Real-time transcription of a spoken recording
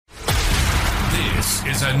This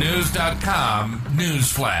is a News.com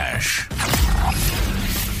news flash.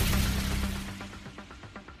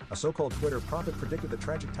 A so-called Twitter prophet predicted the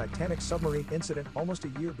tragic Titanic submarine incident almost a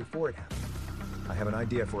year before it happened. I have an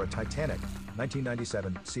idea for a Titanic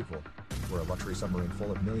 1997 sequel, where a luxury submarine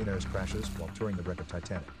full of millionaires crashes while touring the wreck of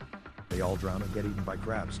Titanic. They all drown and get eaten by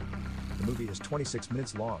crabs. The movie is 26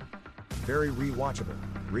 minutes long. Very rewatchable,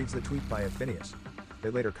 reads the tweet by Phineas. They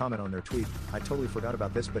later comment on their tweet, "I totally forgot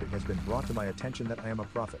about this, but it has been brought to my attention that I am a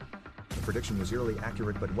prophet." The prediction was eerily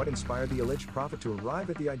accurate, but what inspired the alleged prophet to arrive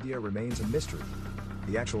at the idea remains a mystery.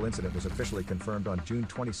 The actual incident was officially confirmed on June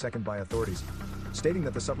 22 by authorities, stating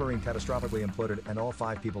that the submarine catastrophically imploded and all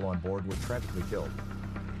 5 people on board were tragically killed.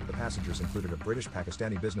 The passengers included a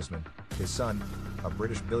British-Pakistani businessman, his son, a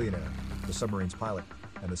British billionaire, the submarine's pilot,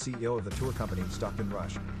 and the CEO of the tour company, Stockton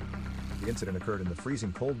Rush. The incident occurred in the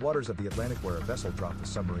freezing cold waters of the Atlantic, where a vessel dropped the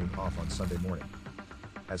submarine off on Sunday morning.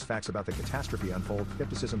 As facts about the catastrophe unfold,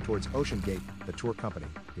 skepticism towards OceanGate, the tour company,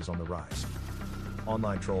 is on the rise.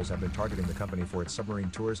 Online trolls have been targeting the company for its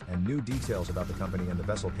submarine tours, and new details about the company and the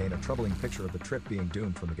vessel paint a troubling picture of the trip being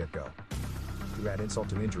doomed from the get-go. To add insult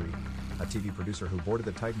to injury, a TV producer who boarded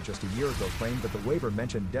the Titan just a year ago claimed that the waiver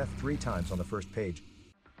mentioned death 3 times on the first page.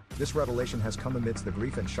 This revelation has come amidst the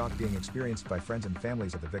grief and shock being experienced by friends and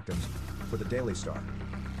families of the victims. For the Daily Star,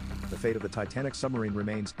 the fate of the Titanic submarine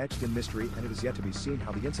remains etched in mystery, and it is yet to be seen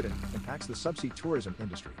how the incident impacts the subsea tourism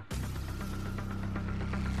industry.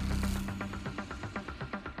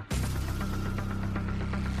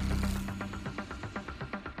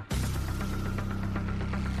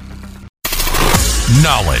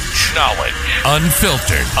 Knowledge.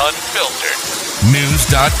 Unfiltered.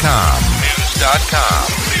 News.com.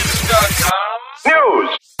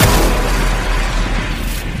 News.